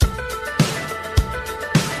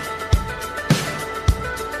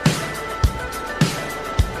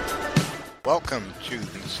Welcome to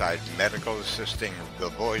Inside Medical Assisting, the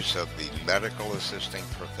voice of the medical assisting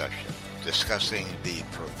profession, discussing the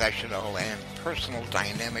professional and personal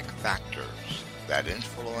dynamic factors that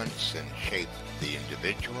influence and shape the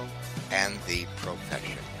individual and the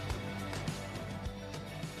profession.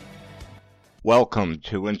 Welcome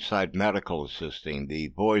to Inside Medical Assisting,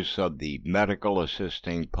 the voice of the medical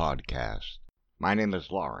assisting podcast. My name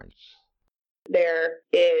is Lawrence. There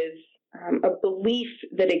is a belief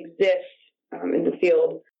that exists in the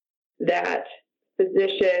field that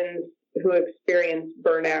physicians who experience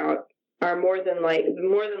burnout are more than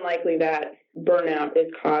likely that burnout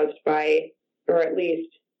is caused by, or at least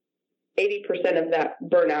 80% of that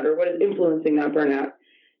burnout, or what is influencing that burnout,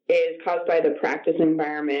 is caused by the practice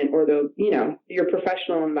environment or your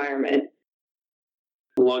professional environment.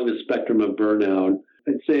 Along the spectrum of burnout,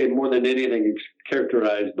 I'd say more than anything, it's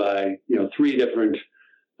characterized by three different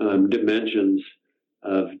dimensions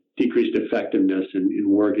of decreased effectiveness in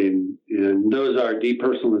working, and those are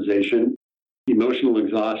depersonalization, emotional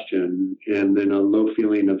exhaustion, and then a low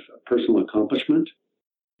feeling of personal accomplishment.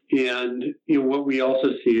 And what we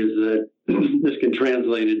also see is that this can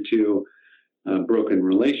translate into broken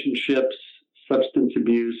relationships, substance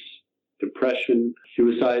abuse, depression,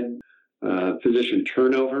 suicide, physician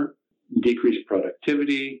turnover, decreased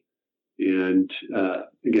productivity, and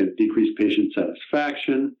again, decreased patient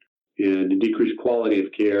satisfaction, and a decreased quality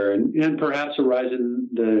of care, and perhaps a rise in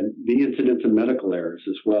the incidence of medical errors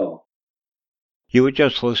as well. You were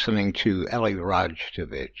just listening to Eli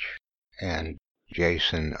Rajtovich and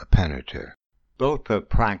Jason Penneter, both are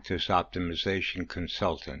practice optimization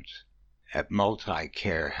consultants at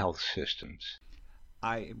Multi-Care Health Systems.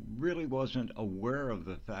 I really wasn't aware of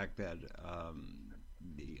the fact that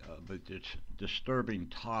the disturbing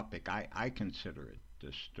topic, I consider it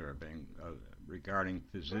disturbing, regarding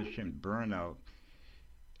physician burnout,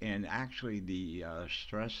 and actually the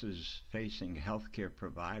stresses facing healthcare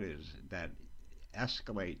providers that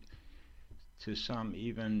escalate to some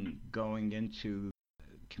even going into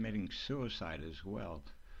committing suicide as well.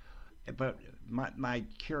 But my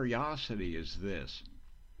curiosity is this: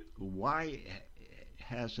 why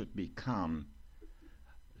has it become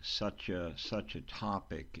such a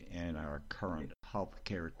topic in our current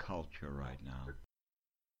healthcare culture right now?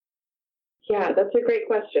 Yeah, that's a great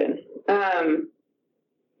question.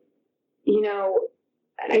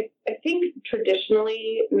 I think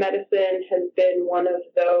traditionally medicine has been one of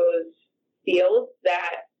those fields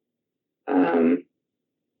that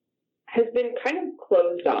has been kind of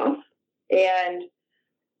closed off and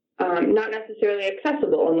not necessarily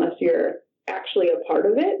accessible unless you're actually a part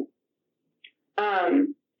of it.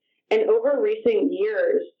 And over recent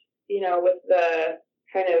years, with the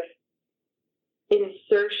kind of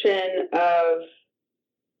insertion of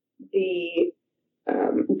the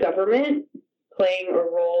government playing a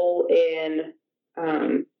role in,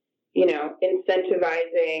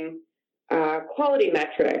 incentivizing quality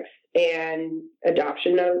metrics and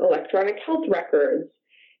adoption of electronic health records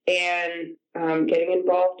and getting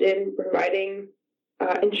involved in providing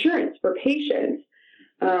insurance for patients.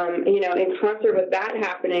 In concert with that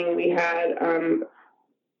happening, we had,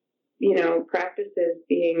 practices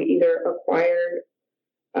being either acquired,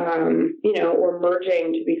 or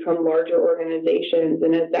merging to become larger organizations.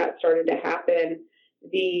 And as that started to happen,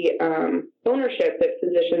 the ownership that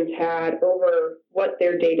physicians had over what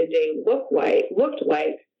their day-to-day looked like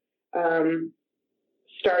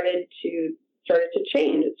started to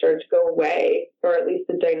change. It started to go away, or at least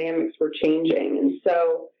the dynamics were changing. And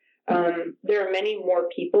so there are many more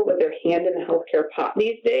people with their hand in the healthcare pot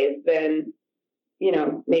these days than,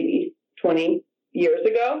 maybe 20 years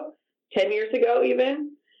ago, 10 years ago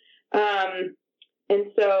even. And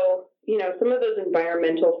so, some of those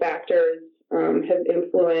environmental factors have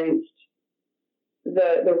influenced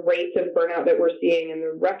the rates of burnout that we're seeing, and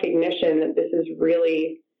the recognition that this is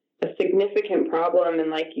really a significant problem.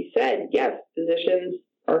 And like you said, yes, physicians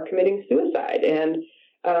are committing suicide, and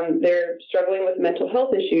they're struggling with mental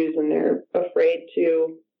health issues, and they're afraid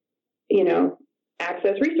to,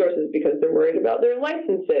 access resources because they're worried about their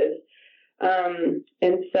licenses. And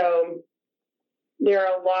so there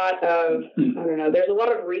are a lot of, there's a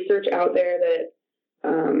lot of research out there that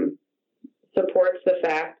supports the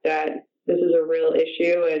fact that this is a real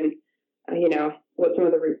issue, and, what some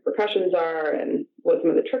of the repercussions are and what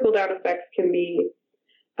some of the trickle-down effects can be.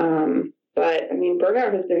 But,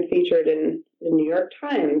 burnout has been featured in the New York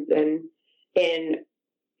Times and in,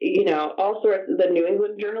 all sorts of the New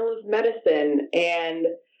England Journal of Medicine and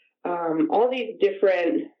all these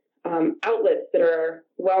different outlets that are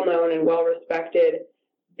well-known and well-respected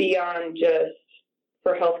beyond just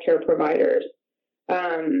for healthcare providers.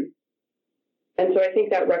 And so I think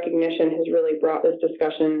that recognition has really brought this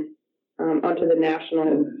discussion onto the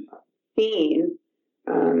national scene.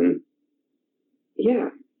 Yeah.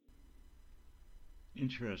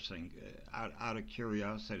 Interesting. Out of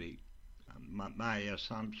curiosity, my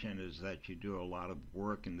assumption is that you do a lot of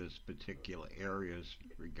work in this particular areas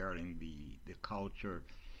regarding the culture,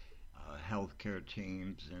 healthcare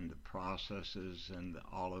teams, and the processes, and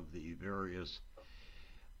all of the various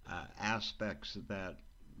aspects that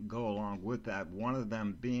go along with that. One of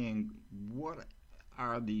them being, what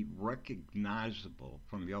are the recognizable,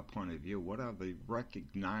 from your point of view, what are the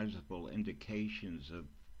recognizable indications of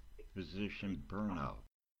physician burnout?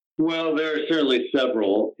 Well, there are certainly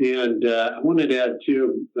several, and I wanted to add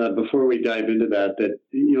too, before we dive into that,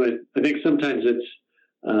 I think sometimes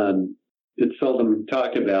it's seldom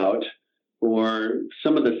talked about, or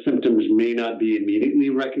some of the symptoms may not be immediately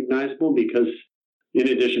recognizable because, in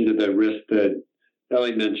addition to the risk that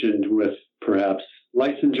Ellie mentioned with perhaps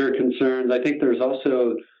licensure concerns, I think there's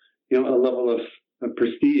also a level of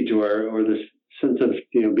prestige or this sense of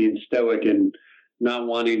being stoic and not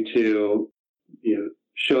wanting to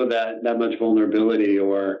show that much vulnerability,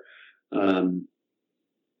 or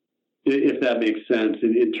if that makes sense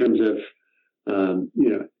in terms of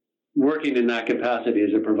working in that capacity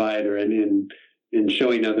as a provider and in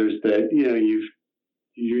showing others that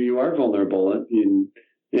you are vulnerable, and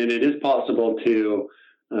it is possible to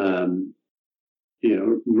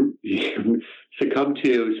succumb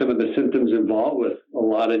to some of the symptoms involved with a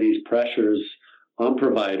lot of these pressures on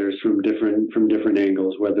providers from different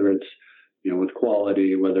angles, whether it's with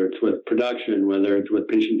quality, whether it's with production, whether it's with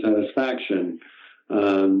patient satisfaction.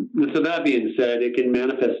 And so that being said, it can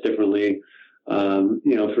manifest differently,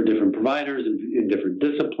 for different providers in different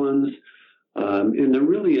disciplines. And there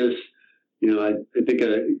really is, I think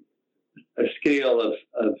a scale of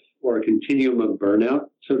or a continuum of burnout,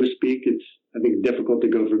 so to speak. It's, I think, difficult to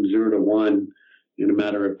go from 0 to 1 in a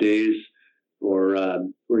matter of days or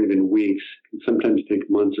even weeks. It can sometimes take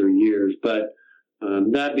months or years. But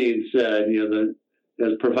that being said,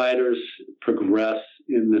 as providers progress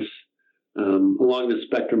in this along the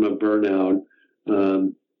spectrum of burnout,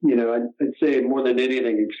 I'd say more than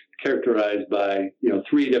anything, it's characterized by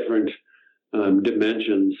 3 different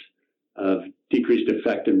dimensions of decreased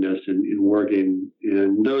effectiveness in working,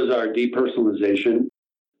 and those are depersonalization,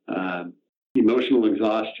 emotional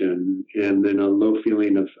exhaustion, and then a low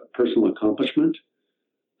feeling of personal accomplishment.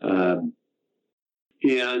 And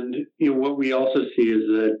what we also see is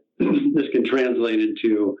that this can translate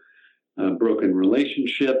into broken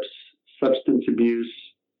relationships, substance abuse,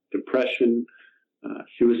 depression,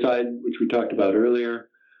 suicide, which we talked about earlier,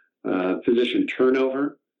 physician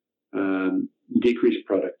turnover, decreased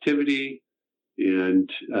productivity, and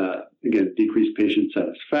again, decreased patient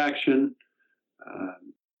satisfaction,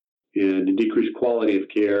 and a decreased quality of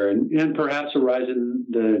care, and perhaps a rise in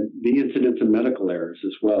the incidence of medical errors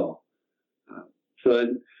as well.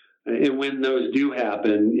 And when those do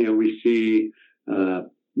happen, we see,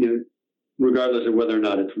 regardless of whether or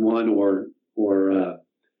not it's one or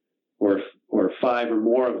 5 or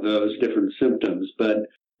more of those different symptoms, but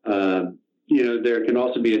there can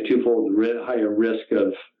also be a twofold higher risk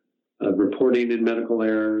of reporting in medical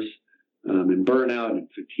errors, and burnout and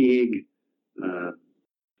fatigue,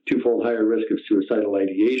 twofold higher risk of suicidal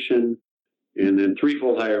ideation, and then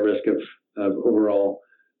threefold higher risk of overall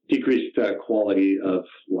decreased quality of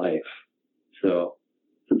life. So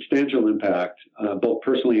substantial impact, both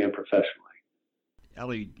personally and professionally.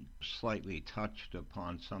 Ellie slightly touched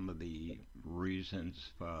upon some of the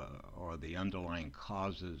reasons or the underlying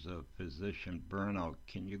causes of physician burnout.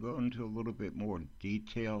 Can you go into a little bit more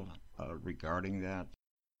detail regarding that?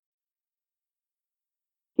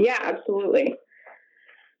 Yeah, absolutely.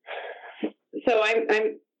 So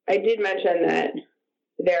I did mention that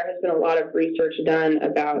there has been a lot of research done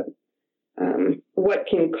about what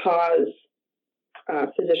can cause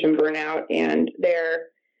physician burnout, and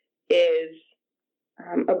there is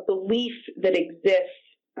a belief that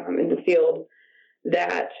exists in the field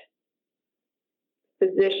that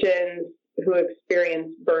physicians who experience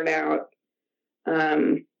burnout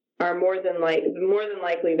are more than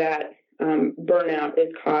likely that burnout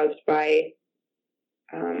is caused by,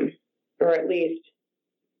 or at least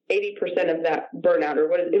 80% of that burnout, or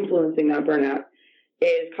what is influencing that burnout,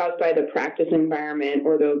 is caused by the practice environment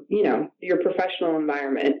or your professional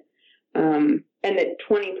environment, and that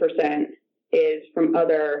 20% is from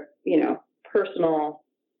other, personal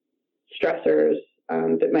stressors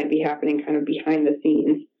that might be happening kind of behind the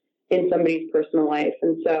scenes in somebody's personal life.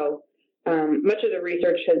 And so much of the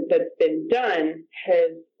research that's been done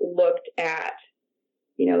has looked at,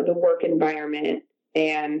 the work environment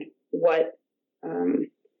and what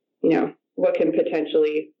what can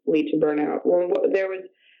potentially lead to burnout. Well, there was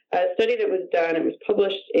a study that was done. It was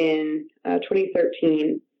published in 2013.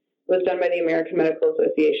 It was done by the American Medical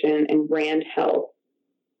Association and Rand Health.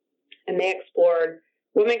 And they explored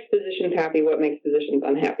what makes physicians happy, what makes physicians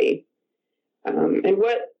unhappy. And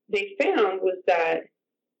what they found was that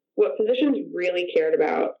what physicians really cared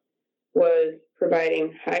about was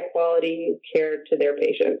providing high-quality care to their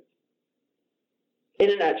patients. In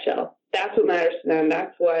a nutshell, that's what matters to them.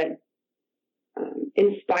 That's what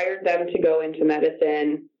inspired them to go into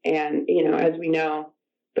medicine. And, as we know,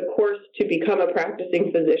 the course to become a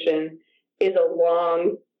practicing physician is a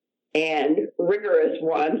long and rigorous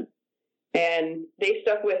one. And they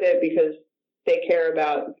stuck with it because they care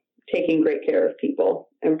about taking great care of people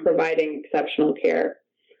and providing exceptional care.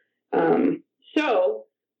 So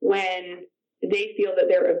when they feel that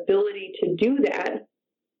their ability to do that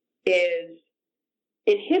is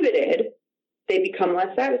inhibited, they become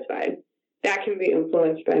less satisfied. That can be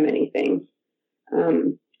influenced by many things.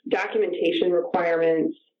 Documentation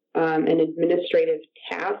requirements and administrative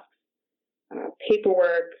tasks,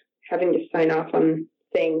 paperwork, having to sign off on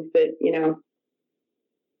things that,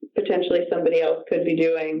 potentially somebody else could be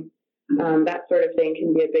doing. That sort of thing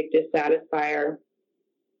can be a big dissatisfier.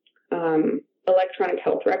 Electronic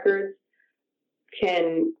health records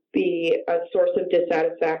can be a source of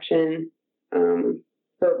dissatisfaction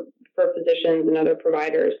for physicians and other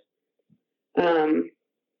providers.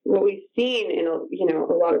 What we've seen in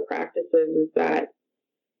a lot of practices is that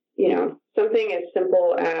something as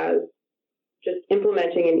simple as just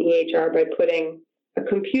implementing an EHR by putting a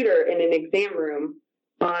computer in an exam room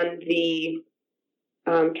on the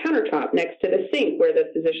countertop next to the sink where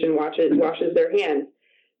the physician washes their hands.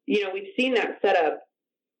 We've seen that set up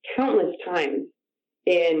countless times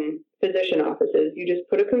in physician offices. You just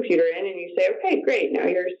put a computer in and you say, okay, great, now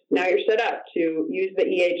you're set up to use the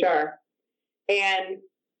EHR. And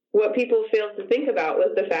what people failed to think about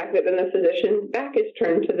was the fact that then the physician's back is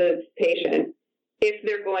turned to the patient if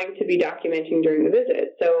they're going to be documenting during the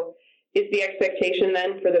visit. So is the expectation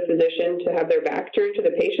then for the physician to have their back turned to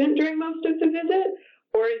the patient during most of the visit?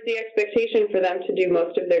 Or is the expectation for them to do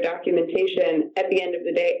most of their documentation at the end of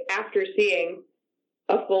the day after seeing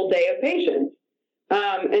a full day of patients?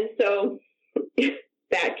 And so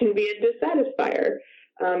that can be a dissatisfier.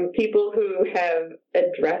 People who have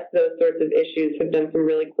addressed those sorts of issues have done some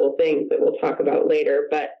really cool things that we'll talk about later.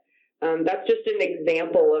 But that's just an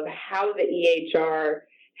example of how the EHR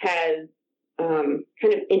has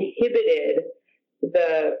kind of inhibited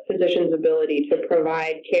the physician's ability to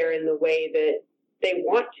provide care in the way that they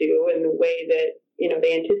want to, in the way that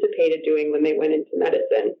they anticipated doing when they went into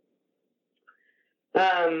medicine.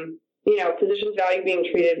 Physicians value being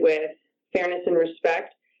treated with fairness and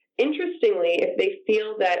respect. Interestingly, if they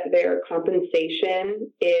feel that their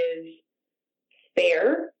compensation is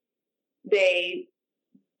fair, they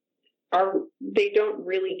don't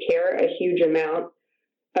really care a huge amount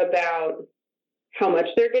about how much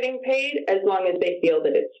they're getting paid as long as they feel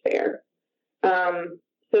that it's fair.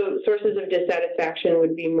 So sources of dissatisfaction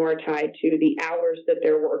would be more tied to the hours that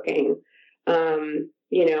they're working.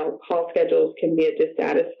 Call schedules can be a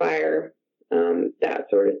dissatisfier, that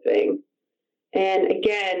sort of thing. And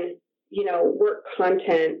again, work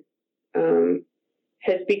content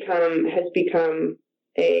has become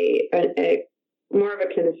a more of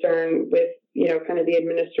a concern with kind of the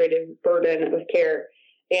administrative burden of care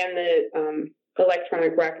and the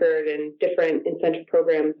electronic record and different incentive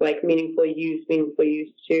programs like Meaningful Use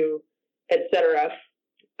 2, et cetera.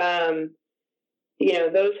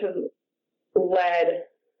 Those have led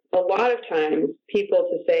a lot of times people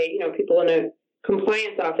to say, people in a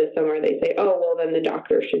compliance office somewhere, they say, oh, well, then the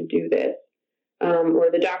doctor should do this. Or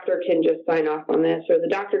the doctor can just sign off on this, or the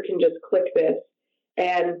doctor can just click this.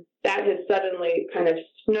 And that has suddenly kind of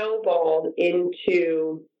snowballed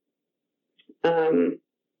into, and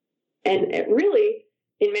it really,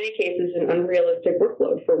 in many cases, an unrealistic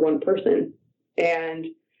workload for one person. And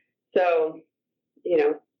so,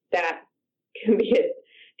 that can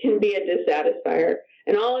be a dissatisfier.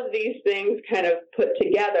 And all of these things kind of put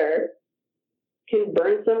together can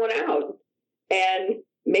burn someone out and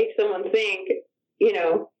make someone think,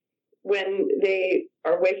 when they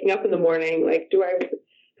are waking up in the morning, like, do I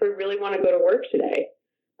really want to go to work today?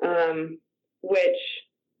 Which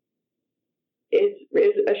is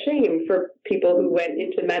a shame for people who went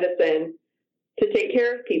into medicine to take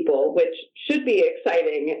care of people, which should be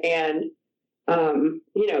exciting and,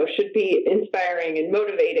 should be inspiring and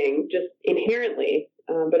motivating just inherently.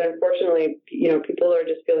 But unfortunately, people are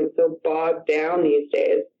just feeling so bogged down these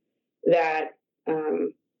days that,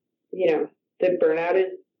 that burnout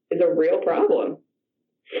a real problem.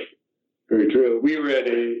 Very true. We were at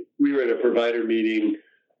a provider meeting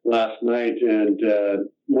last night, and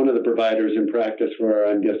one of the providers in practice for,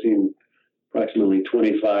 I'm guessing, approximately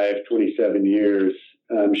 25, 27 years,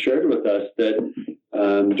 shared with us that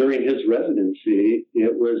during his residency,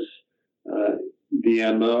 it was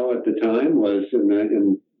the MO at the time was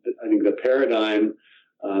I think the paradigm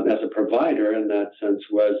as a provider in that sense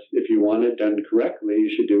was, if you want it done correctly, you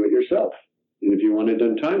should do it yourself. And if you want it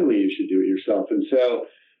done timely, you should do it yourself. And so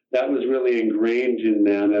that was really ingrained in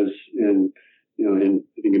them I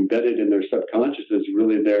think embedded in their subconscious,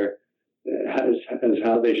 really as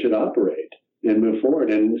how they should operate and move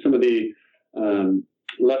forward. And some of the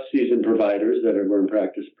less seasoned providers that were in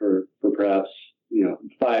practice for perhaps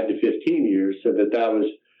 5 to 15 years said that was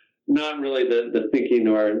not really the thinking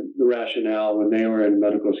or the rationale when they were in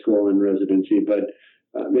medical school and residency, but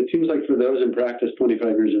it seems like for those in practice 25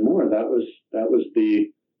 years or more, that was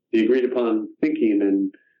the agreed upon thinking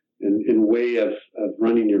and way of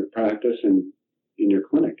running your practice and in your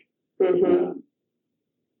clinic,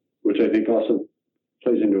 which I think also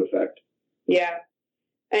plays into effect. Yeah,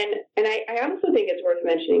 and I also think it's worth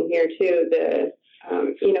mentioning here too this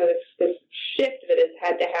shift that has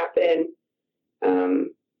had to happen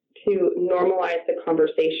to normalize the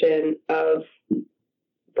conversation of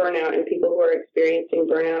burnout and people who are experiencing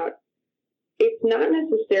burnout. It's not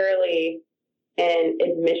necessarily an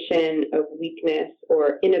admission of weakness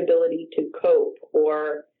or inability to cope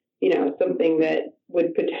or, something that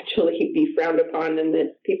would potentially be frowned upon and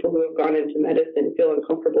that people who have gone into medicine feel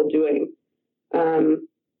uncomfortable doing.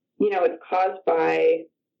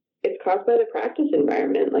 It's caused by the practice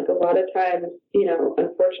environment. Like a lot of times,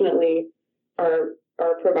 unfortunately, our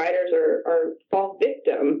providers are fall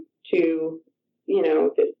victim to,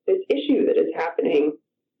 this issue that is happening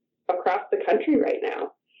across the country right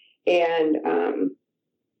now. And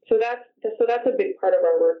so that's a big part of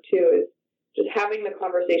our work too, is just having the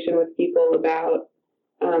conversation with people about,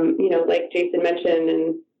 like Jason mentioned,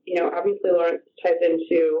 and, obviously Lawrence ties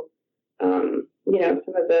into,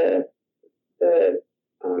 some of the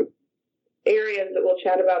areas that we'll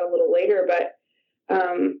chat about a little later, but,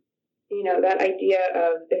 that idea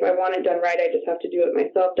of if I want it done right, I just have to do it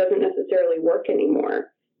myself doesn't necessarily work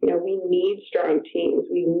anymore. We need strong teams.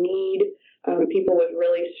 We need people with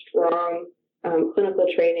really strong clinical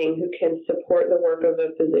training who can support the work of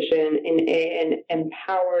a physician in an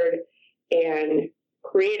empowered and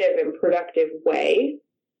creative and productive way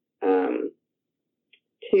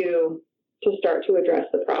to start to address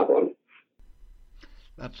the problem.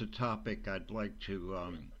 That's a topic I'd like to,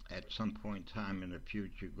 at some point in time in the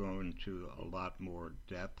future, go into a lot more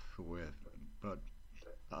depth with, but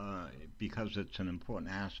because it's an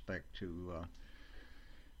important aspect to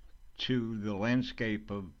the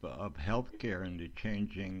landscape of healthcare and the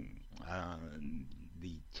changing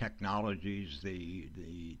the technologies,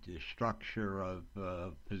 the structure of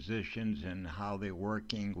physicians and how they're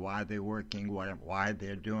working, why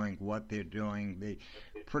they're doing what they're doing.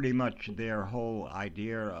 Pretty much their whole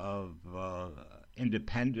idea of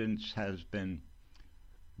independence has been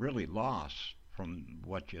really lost from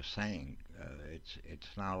what you're saying.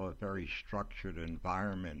 It's now a very structured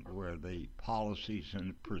environment where the policies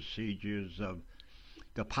and procedures of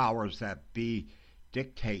the powers that be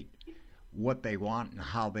dictate what they want and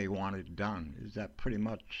how they want it done. Is that pretty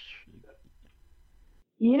much?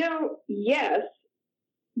 Yes,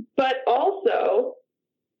 but also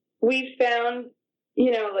we found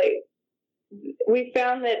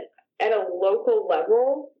that at a local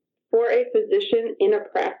level for a physician in a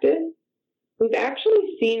practice, we've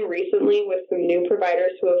actually seen recently with some new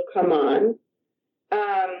providers who have come on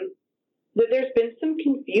that there's been some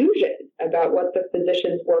confusion about what the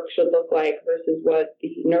physician's work should look like versus what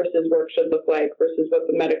the nurse's work should look like versus what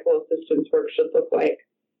the medical assistant's work should look like.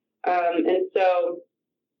 And so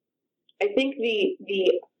I think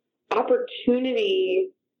the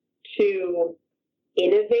opportunity to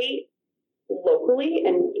innovate locally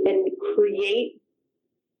and create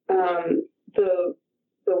the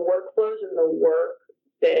workflows and the work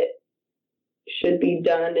that should be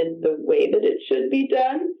done in the way that it should be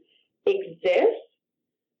done exists.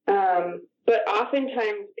 But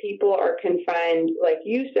oftentimes people are confined, like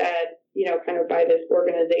you said, kind of by this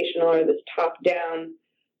organizational or this top-down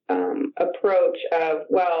approach of,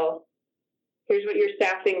 well, here's what your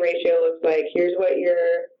staffing ratio looks like. Here's what your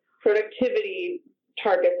productivity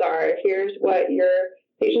targets are. Here's what your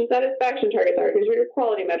patient satisfaction targets are. Here's what your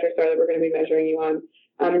quality metrics are that we're going to be measuring you on.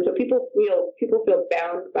 And so people feel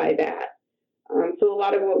bound by that. So a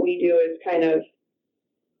lot of what we do is kind of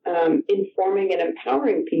informing and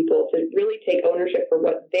empowering people to really take ownership for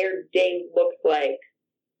what their day looks like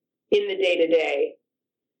in the day to day.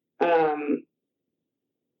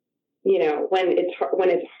 When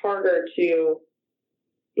it's harder to,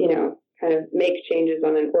 kind of make changes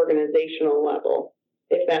on an organizational level,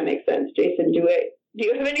 if that makes sense. Jason, do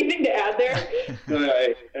you have anything to add there? No,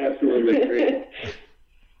 I absolutely agree.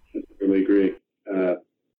 Absolutely agree.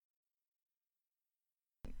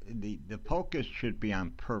 The focus should be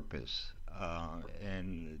on purpose,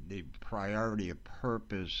 and the priority of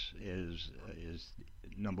purpose is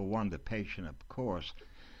number one, the patient, of course,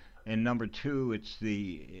 and number two, it's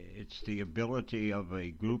the ability of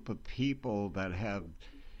a group of people that have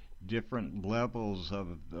different levels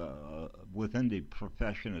of within the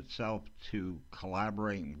profession itself to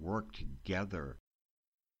collaborate and work together.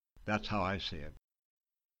 That's how I see it.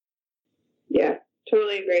 Yeah,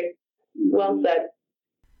 totally agree. Well said.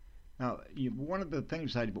 Now, one of the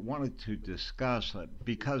things I wanted to discuss,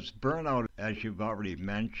 because burnout, as you've already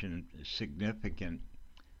mentioned, is significant,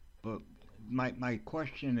 but my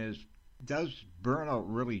question is, does burnout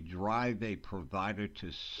really drive a provider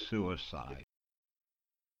to suicide?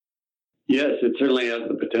 Yes, it certainly has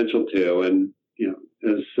the potential to. And,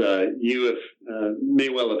 as you may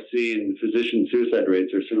well have seen, physician suicide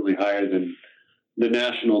rates are certainly higher than the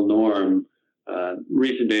national norm.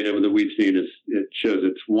 Recent data that we've seen it shows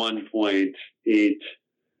it's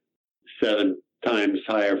 1.87 times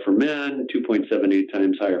higher for men, 2.78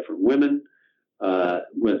 times higher for women,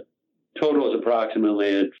 with totals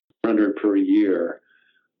approximately at 400 per year.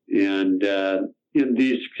 And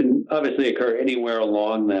these can obviously occur anywhere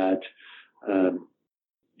along that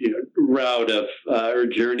route of or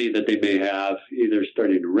journey that they may have, either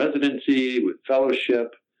starting a residency with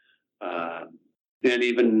fellowship, and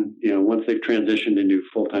even once they've transitioned into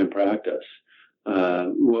full-time practice.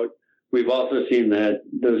 What we've also seen that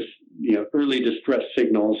those early distress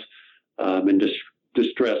signals and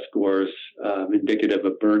distress scores indicative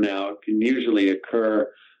of burnout can usually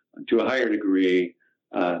occur to a higher degree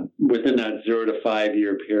within that 0 to 5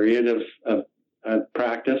 year period of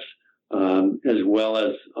practice, as well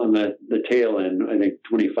as on the tail end, I think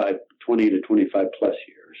 20 to 25 plus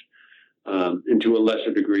years, and to a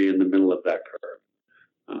lesser degree in the middle of that curve.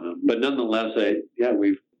 But nonetheless,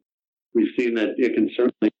 we've seen that it can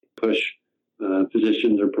certainly push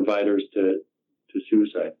physicians or providers to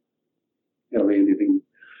suicide. Ellie, anything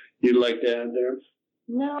you'd like to add there?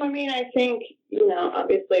 No, I mean, I think,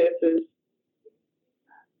 obviously this is,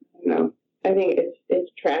 I think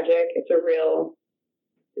it's tragic. It's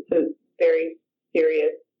a very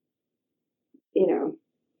serious,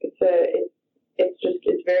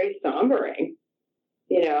 it's very sombering,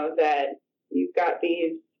 that you've got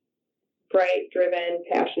these bright, driven,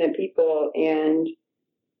 passionate people, and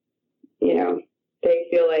they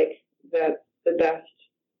feel like that's the best,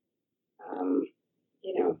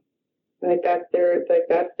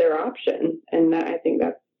 that's their option, and I think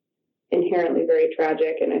that's inherently very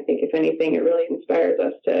tragic. And I think, if anything, it really inspires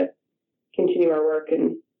us to continue our work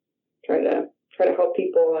and try to help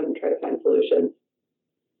people and try to find solutions.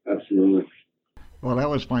 Absolutely. Well, that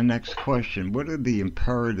was my next question. What are the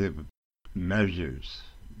imperative measures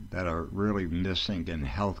that are really missing in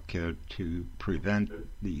healthcare to prevent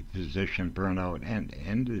the physician burnout and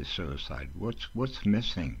end the suicide? What's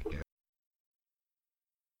missing here?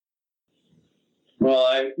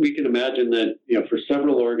 Well, we can imagine that for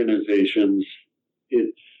several organizations,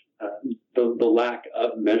 it's the lack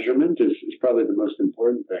of measurement is probably the most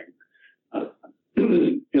important thing.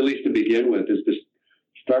 At least to begin with, is to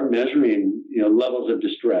start measuring levels of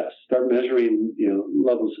distress, start measuring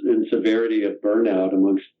levels and severity of burnout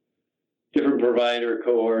amongst different provider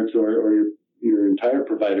cohorts or your entire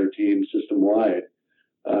provider team system wide.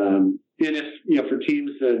 And if for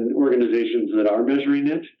teams and organizations that are measuring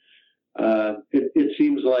it, it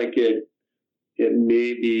seems like it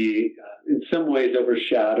may be in some ways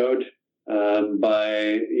overshadowed by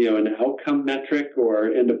an outcome metric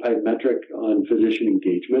or end-of-pipe metric on physician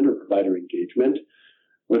engagement or provider engagement,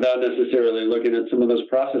 without necessarily looking at some of those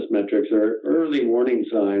process metrics or early warning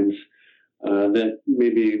signs that may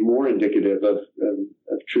be more indicative of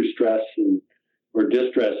true stress or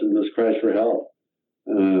distress and those cries for help.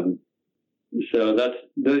 So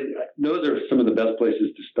those are some of the best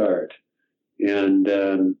places to start. And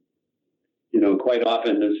quite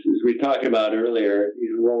often, as we talked about earlier,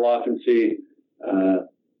 we'll often see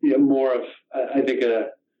more of, I think,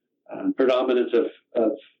 a predominance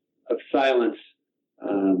of silence,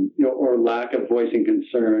 or lack of voicing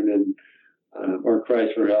concern and or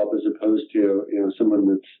cries for help, as opposed to someone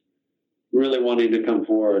that's really wanting to come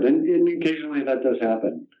forward. And occasionally that does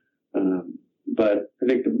happen, but I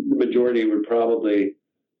think the majority would probably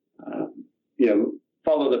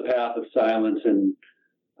follow the path of silence and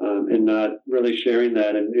and not really sharing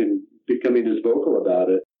that and becoming as vocal about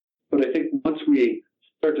it. But I think once we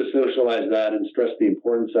start to socialize that and stress the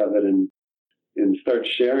importance of it and start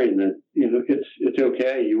sharing that, it's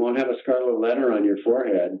okay. You won't have a scarlet letter on your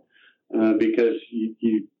forehead because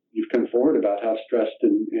you've come forward about how stressed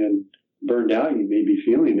and burned out you may be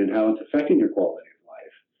feeling and how it's affecting your quality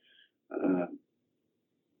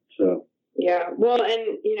of life. Yeah, well,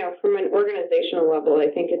 and from an organizational level, I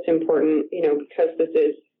think it's important, because this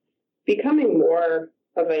is becoming more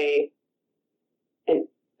of a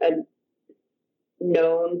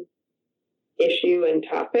known issue and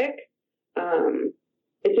topic.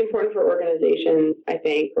 It's important for organizations, I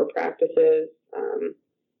think, or practices,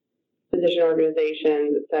 physician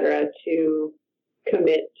organizations, et cetera, to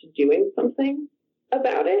commit to doing something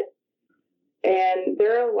about it. And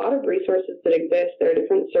there are a lot of resources that exist. There are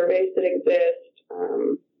different surveys that exist,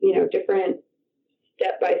 different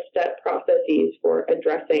step-by-step processes for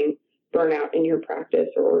addressing burnout in your practice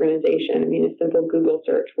or organization. I mean, a simple Google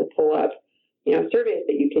search will pull up, surveys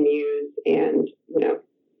that you can use and,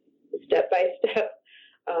 step-by-step,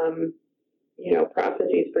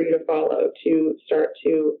 processes for you to follow to start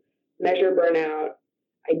to measure burnout,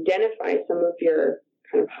 identify some of your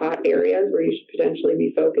kind of hot areas where you should potentially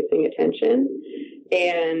be focusing attention,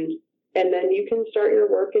 and then you can start your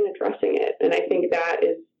work in addressing it. And I think that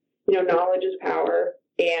is, knowledge is power,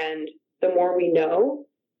 and the more we know,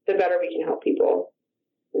 the better we can help people.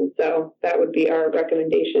 And so that would be our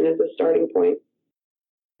recommendation as a starting point.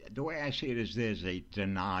 The way I see it is there's a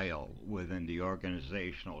denial within the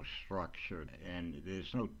organizational structure, and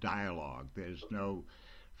there's no dialogue. There's no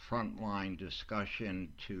frontline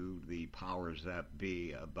discussion to the powers that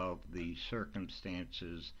be about the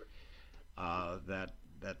circumstances that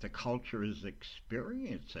the culture is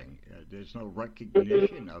experiencing. There's no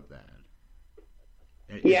recognition of that.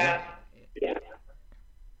 Yeah.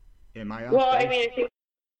 Am I off? Well, I mean, I think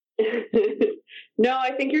no,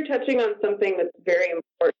 I think you're touching on something that's very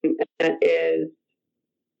important, and that is,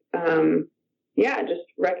 just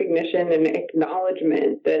recognition and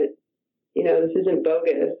acknowledgement that, this isn't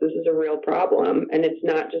bogus. This is a real problem. And it's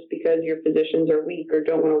not just because your physicians are weak or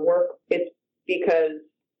don't want to work. It's because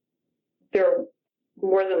they're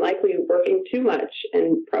more than likely working too much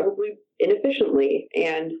and probably inefficiently.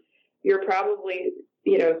 And you're probably,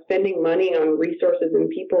 spending money on resources and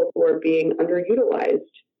people who are being underutilized.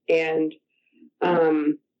 And,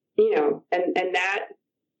 and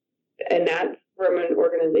that from an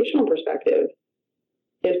organizational perspective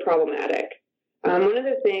is problematic. One of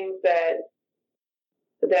the things that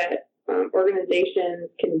organizations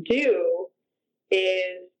can do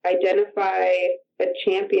is identify a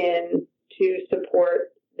champion to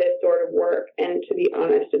support this sort of work. And to be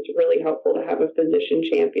honest, it's really helpful to have a physician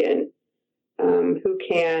champion who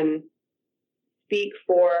can speak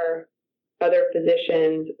for other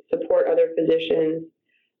physicians, support other physicians,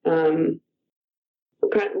 kind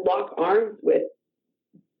of lock arms with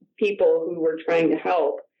people who we're trying to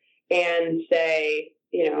help and say,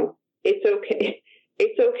 it's okay.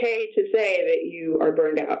 It's okay to say that you are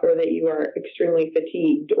burned out or that you are extremely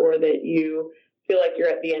fatigued or that you feel like you're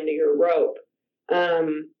at the end of your rope.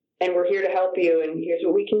 And we're here to help you, and here's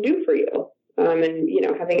what we can do for you. And,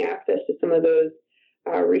 having access to some of those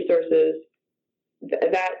resources,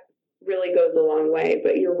 that really goes a long way.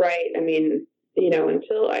 But you're right. I mean,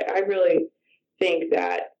 until I really think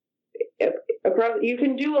that you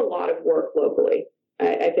can do a lot of work locally.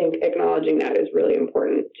 I think acknowledging that is really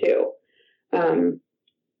important too.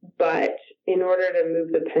 But in order to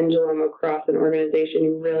move the pendulum across an organization,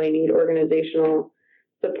 you really need organizational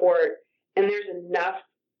support. And there's enough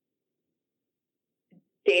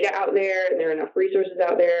data out there, and there are enough resources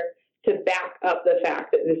out there to back up the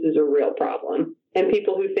fact that this is a real problem. And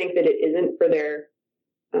people who think that it isn't for their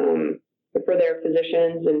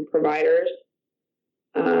physicians and providers,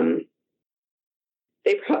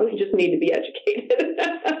 they probably just need to be educated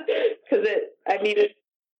because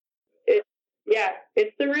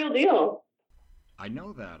it's the real deal. I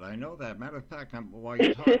know that. Matter of fact, while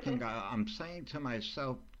you're talking, I'm saying to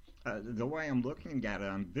myself, the way I'm looking at it,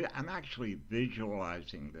 I'm actually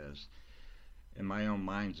visualizing this in my own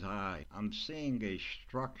mind's eye. I'm seeing a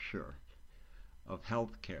structure of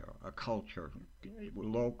healthcare, a culture,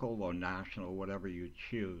 local or national, whatever you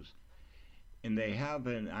choose. And they have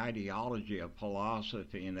an ideology, a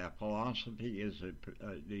philosophy, and that philosophy is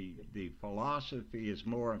the philosophy is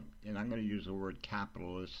more, and I'm going to use the word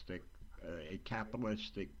capitalistic, a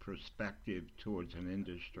capitalistic perspective towards an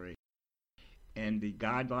industry. And the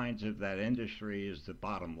guidelines of that industry is the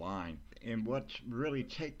bottom line. And what's really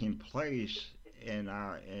taking place in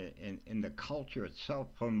the culture itself,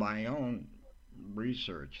 from my own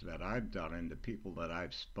research that I've done and the people that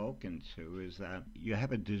I've spoken to is that you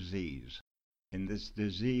have a disease, and this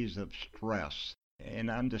disease of stress. And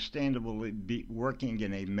understandably, working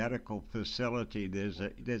in a medical facility, there's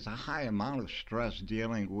a high amount of stress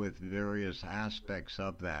dealing with various aspects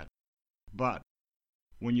of that. But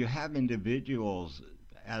when you have individuals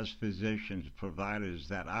as physicians, providers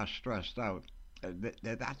that are stressed out,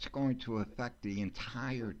 that's going to affect the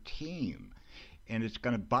entire team. And it's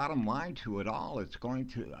going to, bottom line to it all, it's going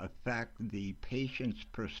to affect the patient's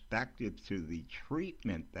perspective to the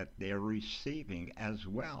treatment that they're receiving as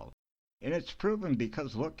well. And it's proven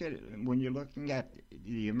because look at it, when you're looking at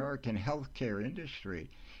the American healthcare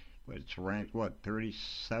industry, it's ranked,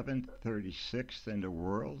 37th, 36th in the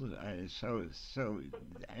world? So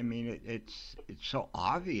I mean, it's so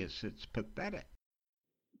obvious, it's pathetic.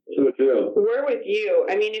 So true. We're with you.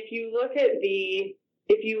 I mean, if you look at the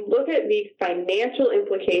financial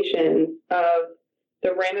implications of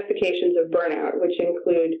the ramifications of burnout, which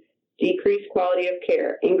include decreased quality of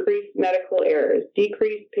care, increased medical errors,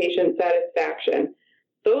 decreased patient satisfaction,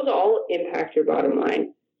 those all impact your bottom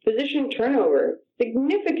line. Physician turnover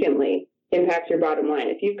significantly impacts your bottom line.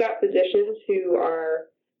 If you've got physicians who are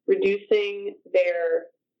reducing their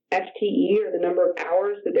FTE, or the number of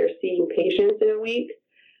hours that they're seeing patients in a week,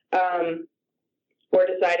 or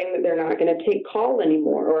deciding that they're not going to take call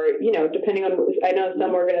anymore, or, depending on, I know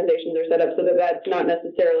some organizations are set up so that that's not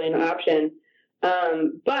necessarily an option.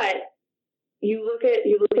 But you look at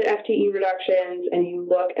FTE reductions, and you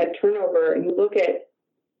look at turnover, and you look at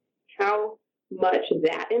how much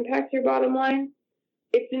that impacts your bottom line.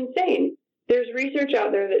 It's insane. There's research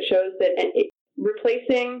out there that shows that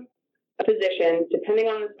replacing a physician, depending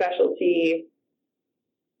on the specialty,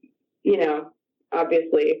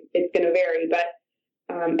 obviously it's going to vary, but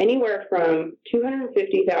anywhere from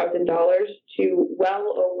 $250,000 to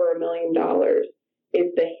well over $1 million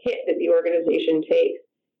is the hit that the organization takes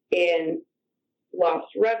in lost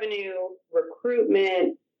revenue,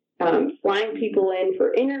 recruitment, flying people in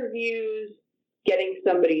for interviews, getting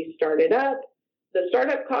somebody started up, the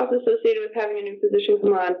startup costs associated with having a new physician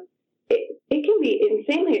come on. It can be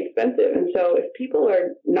insanely expensive. And so if people are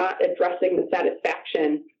not addressing the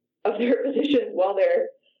satisfaction of their physicians while they're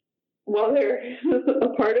a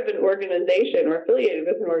part of an organization or affiliated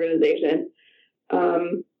with an organization,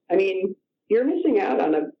 I mean, you're missing out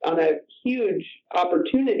on a huge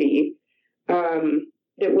opportunity that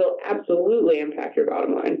will absolutely impact your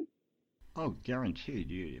bottom line. Oh,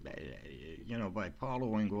 guaranteed. By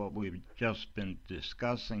following what we've just been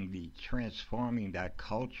discussing, the transforming that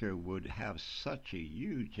culture would have such a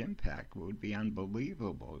huge impact. It would be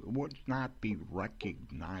unbelievable. It would not be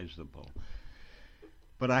recognizable.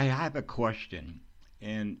 But I have a question,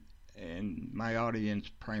 and my audience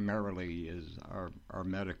primarily is our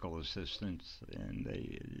medical assistants, and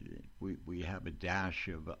we have a dash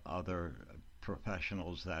of other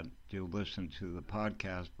professionals that do listen to the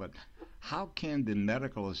podcast, but how can the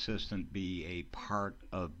medical assistant be a part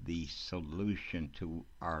of the solution to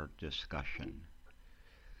our discussion?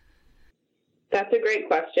 That's a great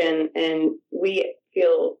question, and we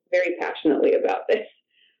feel very passionately about this.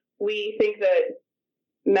 We think that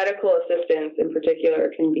medical assistants in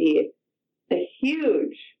particular can be a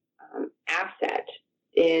huge asset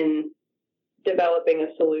in developing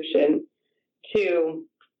a solution to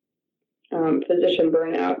physician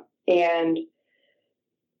burnout. And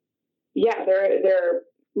yeah, there are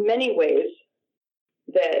many ways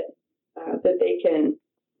that they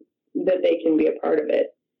can be a part of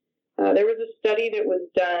it. There was a study that was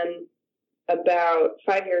done about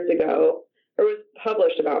 5 years ago, or was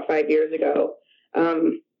published about 5 years ago,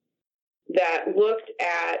 that looked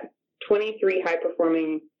at 23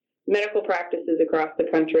 high-performing medical practices across the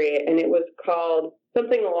country, and it was called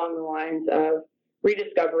something along the lines of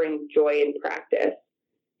Rediscovering Joy in Practice,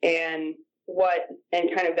 and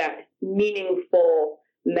kind of that meaningful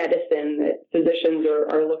medicine that physicians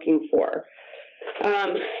are looking for.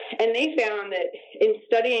 And they found that in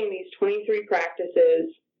studying these 23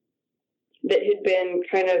 practices that had been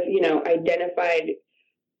kind of, identified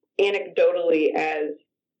anecdotally as,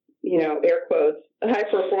 air quotes,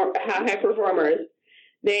 high performers,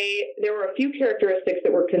 there were a few characteristics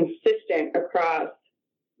that were consistent across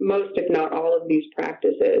most, if not all, of these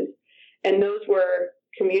practices. And those were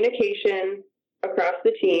communication across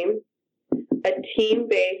the team, a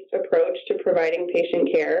team-based approach to providing patient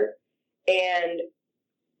care, and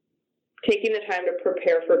taking the time to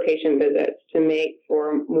prepare for patient visits to make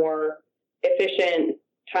for more efficient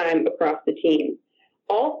time across the team.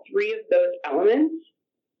 All three of those elements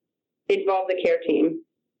involve the care team,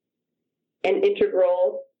 an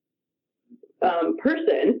integral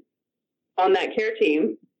person on that care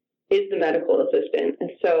team is the medical assistant.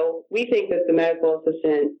 And so we think that the medical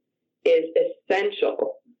assistant is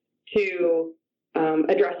essential to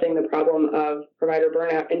addressing the problem of provider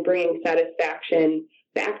burnout and bringing satisfaction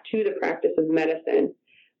back to the practice of medicine.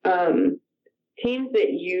 Teams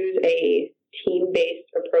that use a team-based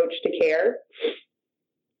approach to care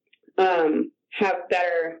have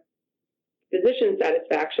better physician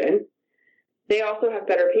satisfaction. They also have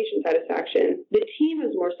better patient satisfaction. The team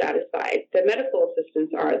is more satisfied. The medical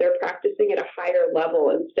assistants are. They're practicing at a higher level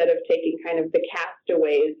instead of taking kind of the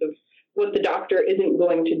castaways of what the doctor isn't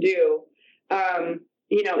going to do,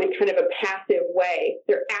 in kind of a passive way.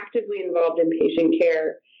 They're actively involved in patient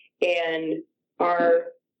care and are,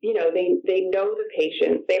 they know the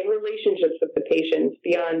patients. They have relationships with the patients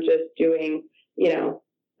beyond just doing,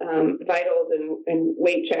 vitals and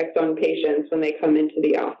weight checks on patients when they come into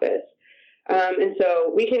the office. And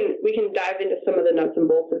so we can dive into some of the nuts and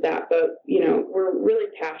bolts of that, but, we're really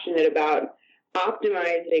passionate about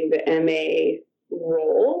optimizing the MA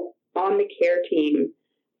role on the care team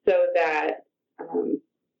so that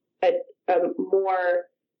a more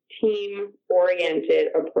team-oriented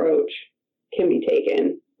approach can be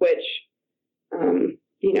taken, which,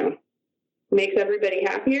 makes everybody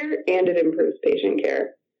happier and it improves patient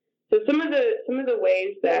care. So some of the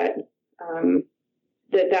ways that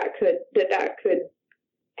that could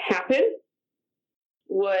happen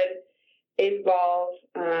would involve,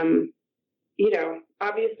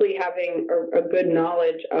 obviously having a good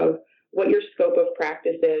knowledge of what your scope of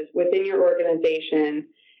practice is within your organization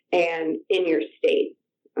and in your state.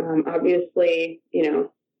 Obviously,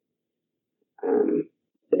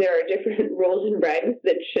 there are different rules and regs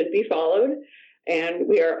that should be followed, and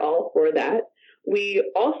we are all for that. We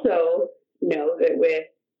also know that with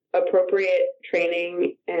appropriate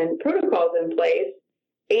training and protocols in place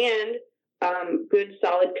and good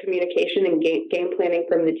solid communication and game planning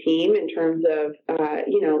from the team in terms of,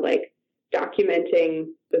 documenting,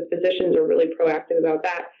 the physicians are really proactive about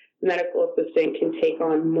that. The medical assistant can take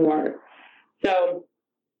on more. So,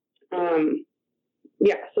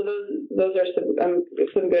 so those are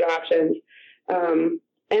some good options.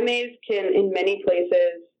 MAs can, in many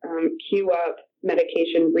places, queue up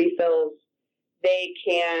medication refills. They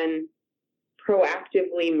can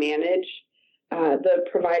proactively manage the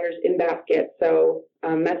provider's in-basket. So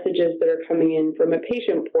messages that are coming in from a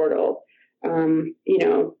patient portal,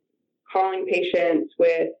 calling patients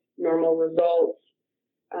with normal results.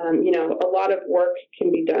 A lot of work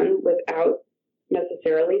can be done without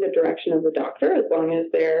necessarily the direction of the doctor, as long as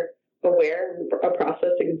they're aware a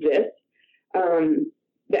process exists.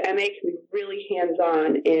 The MA can be really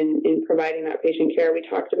hands-on in providing that patient care. We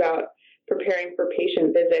talked about preparing for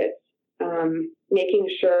patient visits, making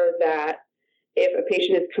sure that if a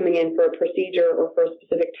patient is coming in for a procedure or for a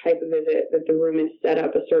specific type of visit, that the room is set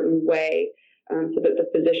up a certain way so that the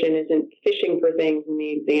physician isn't fishing for things in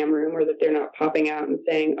the exam room, or that they're not popping out and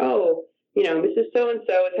saying, Mrs.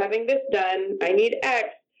 So-and-so is having this done. I need X.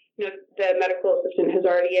 The medical assistant has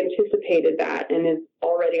already anticipated that and is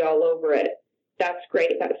already all over it. That's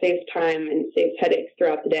great. That saves time and saves headaches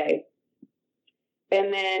throughout the day.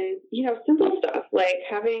 And then, simple stuff like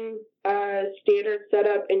having a standard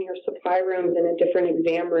setup in your supply rooms and in different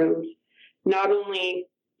exam rooms, not only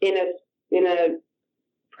in a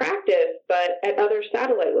practice, but at other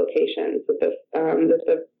satellite locations that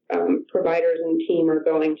the providers and team are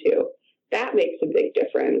going to. That makes a big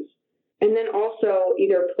difference. And then also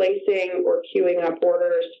either placing or queuing up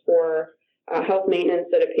orders for health maintenance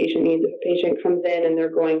that a patient needs. If a patient comes in and they're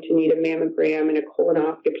going to need a mammogram and a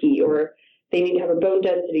colonoscopy, or they need to have a bone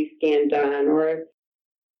density scan done, or,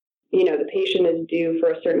 the patient is due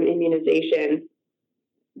for a certain immunization,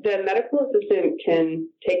 the medical assistant can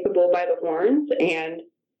take the bull by the horns and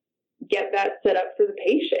get that set up for the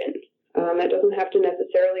patient. That doesn't have to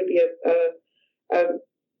necessarily be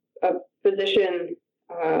a physician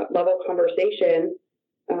level conversation,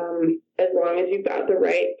 as long as you've got the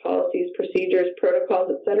right policies, procedures,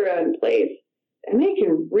 protocols, et cetera, in place. And they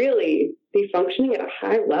can really be functioning at a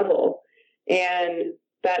high level, and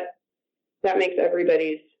that makes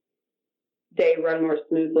everybody's day run more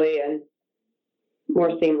smoothly and more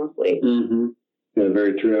seamlessly. Mm-hmm. Yeah,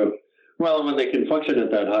 very true. Well, when they can function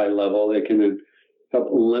at that high level, they can help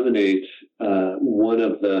eliminate one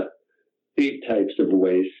of the 8 types of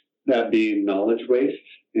waste, that being knowledge waste.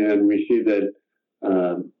 And we see that,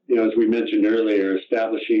 as we mentioned earlier,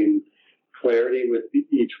 establishing clarity with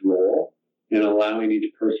each role and allowing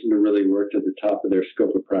each person to really work to the top of their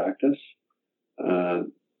scope of practice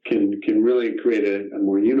can really create a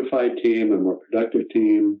more unified team, a more productive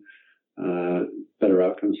team, better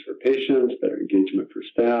outcomes for patients, better engagement for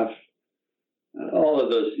staff. all of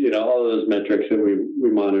those metrics that we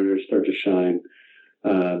monitor start to shine.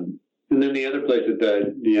 And then the other place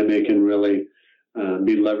that the MA can really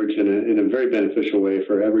be leveraged in a very beneficial way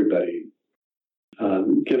for everybody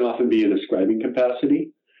can often be in a scribing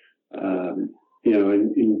capacity. And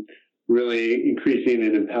really increasing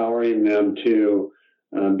and empowering them to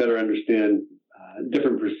better understand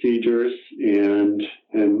different procedures and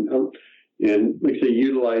like I say,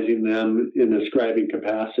 utilizing them in a scribing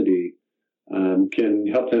capacity can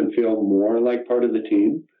help them feel more like part of the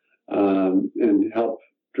team and help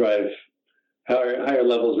drive higher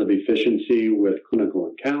levels of efficiency with clinical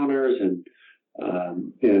encounters and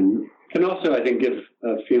can also, I think, give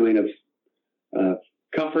a feeling of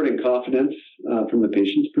comfort and confidence from the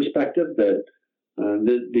patient's perspective that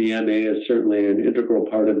the MA is certainly an integral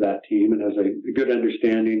part of that team and has a good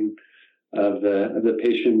understanding of the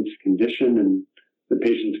patient's condition and the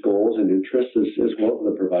patient's goals and interests as well as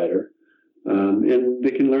the provider. And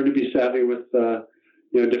they can learn to be savvy with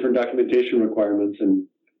different documentation requirements and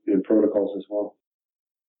protocols as well.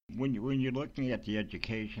 When you're looking at the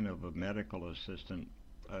education of a medical assistant,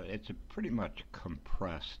 it's pretty much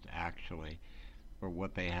compressed, actually, for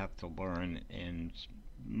what they have to learn. In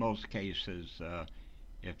most cases,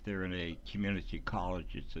 if they're in a community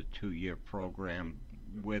college, it's a 2-year program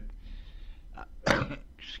with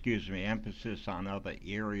emphasis on other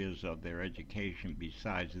areas of their education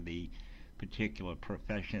besides the particular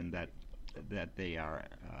profession that they are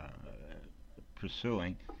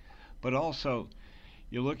pursuing. But also,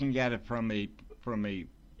 you're looking at it from a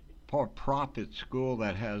for-profit school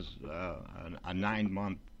that has a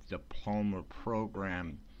 9-month diploma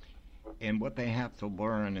program, and what they have to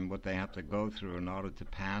learn and what they have to go through in order to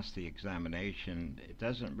pass the examination, it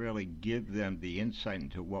doesn't really give them the insight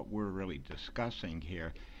into what we're really discussing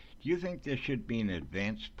here. Do you think there should be an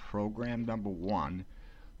advanced program, number one,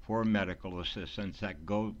 for medical assistants that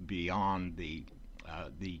go beyond the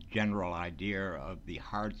general idea of the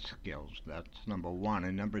hard skills? That's number one.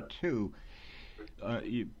 And number two,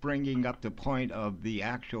 bringing up the point of the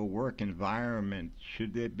actual work environment,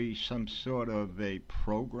 should there be some sort of a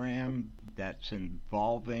program that's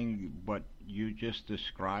involving what you just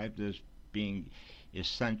described as being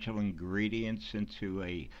essential ingredients into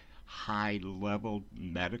a high-level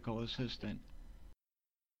medical assistant?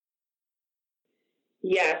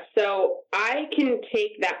 Yeah, so I can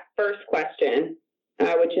take that first question,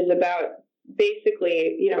 which is about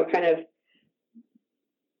basically, kind of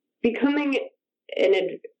becoming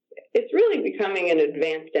it's really becoming an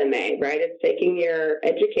advanced MA, right? It's taking your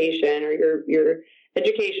education or your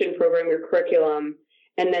education program, your curriculum,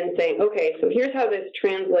 and then saying, okay, so here's how this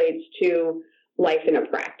translates to life in a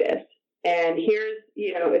practice. And here's,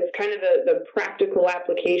 it's kind of the practical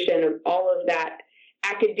application of all of that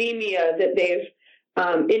academia that they've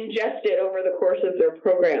ingested over the course of their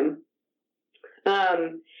program.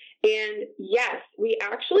 And yes, we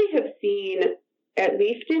actually have seen, at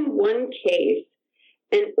least in one case,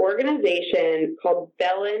 an organization called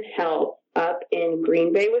Bellin Health up in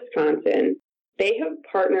Green Bay, Wisconsin. They have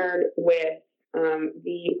partnered with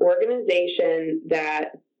the organization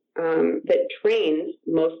that trains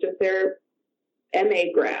most of their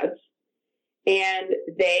MA grads, and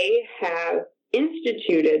they've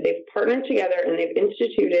partnered together and they've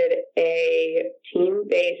instituted a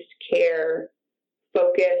team-based care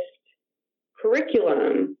focused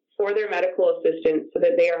curriculum for their medical assistants so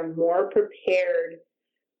that they are more prepared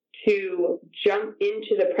to jump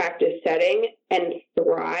into the practice setting and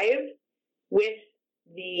thrive with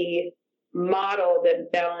the model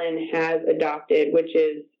that Bellin has adopted, which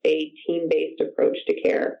is a team-based approach to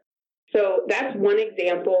care. So that's one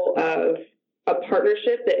example of a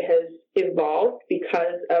partnership that has evolved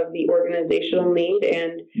because of the organizational need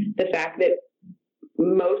and the fact that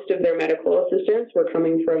most of their medical assistants were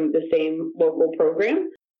coming from the same local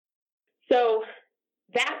program. So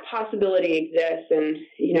that possibility exists, and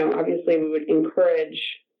obviously we would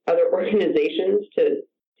encourage other organizations to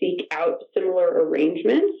seek out similar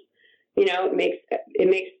arrangements.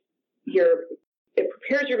 It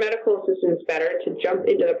prepares your medical assistants better to jump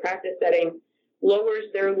into the practice setting,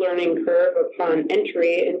 lowers their learning curve upon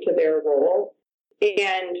entry into their role,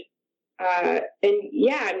 and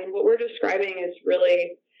what we're describing is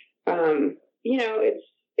really,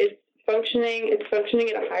 it's functioning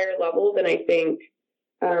at a higher level than I think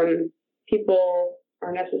people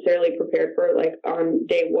are necessarily prepared for, like on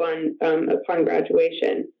day one upon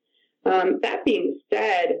graduation. That being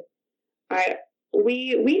said,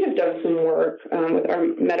 we have done some work with our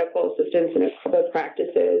medical assistants in a couple of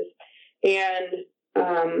practices, and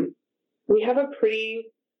we have a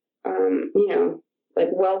pretty like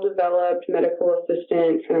well-developed medical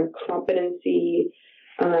assistant kind of competency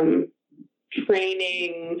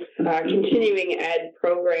training, continuing ed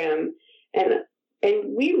program. And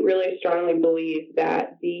we really strongly believe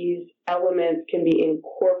that these elements can be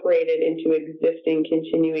incorporated into existing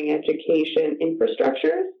continuing education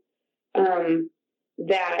infrastructures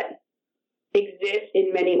that exist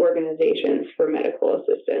in many organizations for medical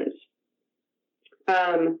assistants.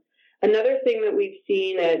 Another thing that we've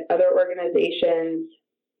seen at other organizations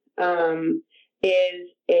is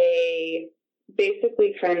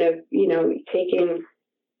basically kind of, taking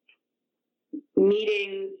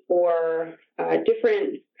meetings or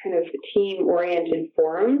different kind of team-oriented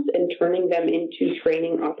forums and turning them into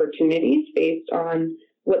training opportunities based on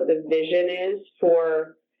what the vision is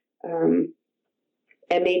for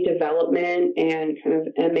MA development and kind of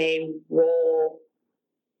MA role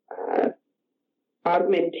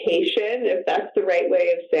augmentation, if that's the right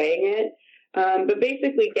way of saying it. But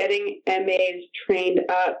basically getting MAs trained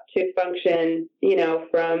up to function,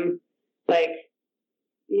 from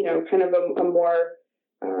kind of a more,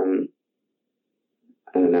 kind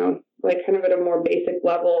of at a more basic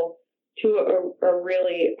level to a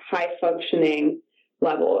really high functioning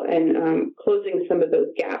level, and closing some of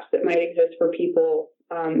those gaps that might exist for people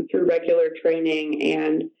through regular training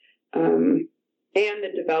and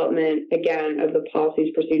the development, again, of the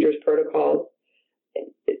policies, procedures, protocols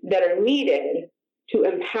that are needed to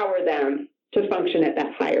empower them to function at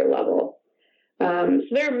that higher level. So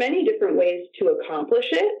there are many different ways to accomplish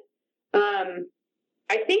it.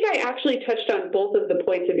 I think I actually touched on both of the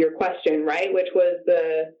points of your question, right? Which was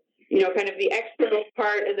the, kind of the external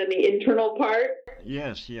part and then the internal part.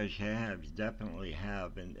 Yes, you have. You definitely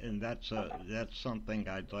have. And that's something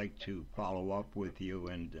I'd like to follow up with you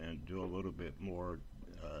and do a little bit more,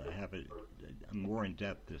 have a more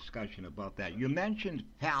in-depth discussion about that. You mentioned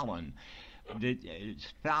Fallon.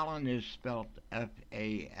 Fallon is spelled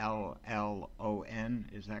Fallon,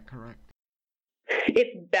 is that correct?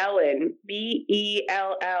 It's Bellin,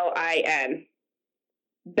 Bellin.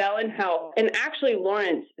 Bellin Health. And actually,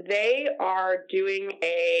 Lawrence, they are doing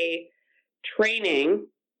a training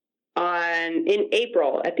in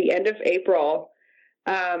April, at the end of April,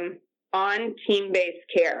 on team-based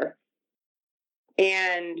care.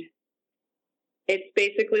 And it's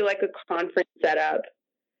basically like a conference setup.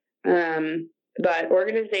 But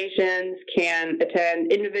organizations can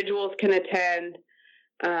attend, individuals can attend.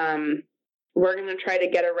 We're going to try to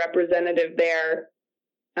get a representative there.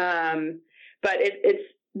 But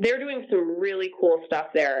they're doing some really cool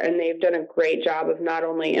stuff there, and they've done a great job of not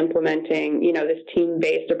only implementing, this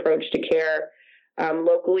team-based approach to care.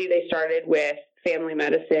 Locally, they started with family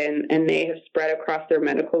medicine, and they have spread across their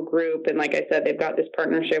medical group. And like I said, they've got this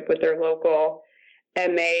partnership with their local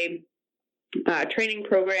MA training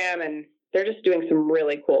program, and they're just doing some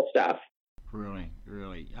really cool stuff. Really.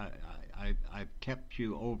 I've kept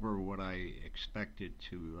you over what I expected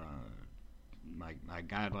to. My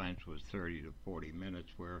guidelines was 30 to 40 minutes.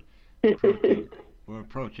 We're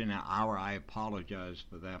approaching an hour. I apologize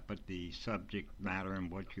for that, but the subject matter and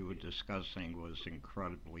what you were discussing was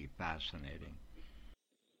incredibly fascinating.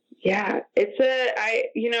 Yeah,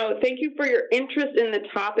 thank you for your interest in the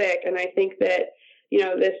topic, and I think that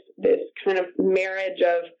this kind of marriage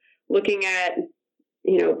of looking at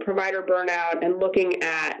provider burnout and looking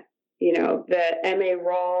at the MA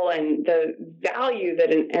role and the value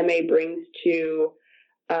that an MA brings to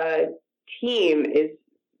a team is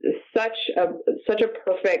such a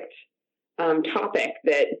perfect topic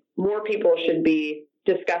that more people should be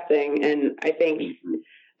discussing. And I think,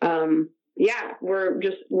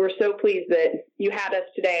 we're so pleased that you had us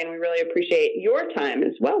today, and we really appreciate your time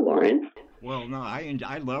as well, Lauren. Well, no,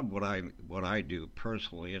 I love what I do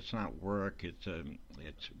personally. It's not work. It's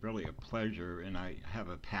really a pleasure, and I have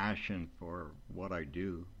a passion for what I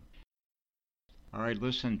do. All right,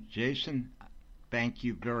 listen, Jason, thank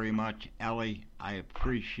you very much. Ellie, I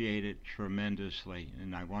appreciate it tremendously,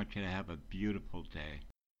 and I want you to have a beautiful day.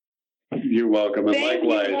 You're welcome, and thank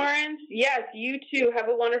likewise. You, Lawrence. Yes, you too. Have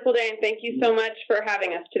a wonderful day, and thank you so much for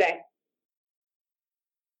having us today.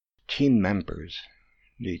 Team members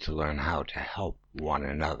need to learn how to help one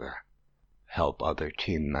another, help other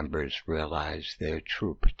team members realize their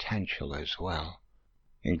true potential as well,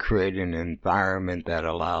 and create an environment that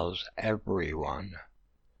allows everyone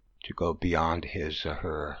to go beyond his or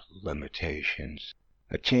her limitations.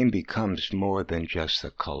 A team becomes more than just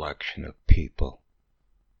a collection of people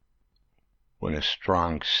when a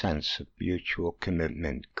strong sense of mutual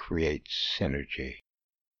commitment creates synergy,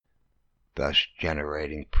 thus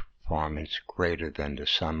generating performance greater than the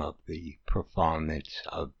sum of the performance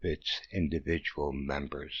of its individual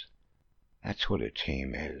members. That's what a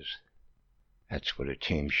team is. That's what a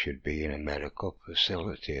team should be in a medical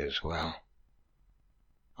facility as well.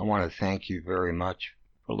 I want to thank you very much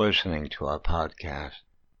for listening to our podcast.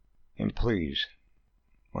 And please,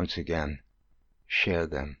 once again, share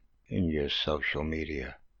them in your social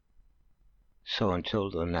media. So until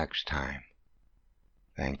the next time,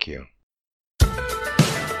 thank you.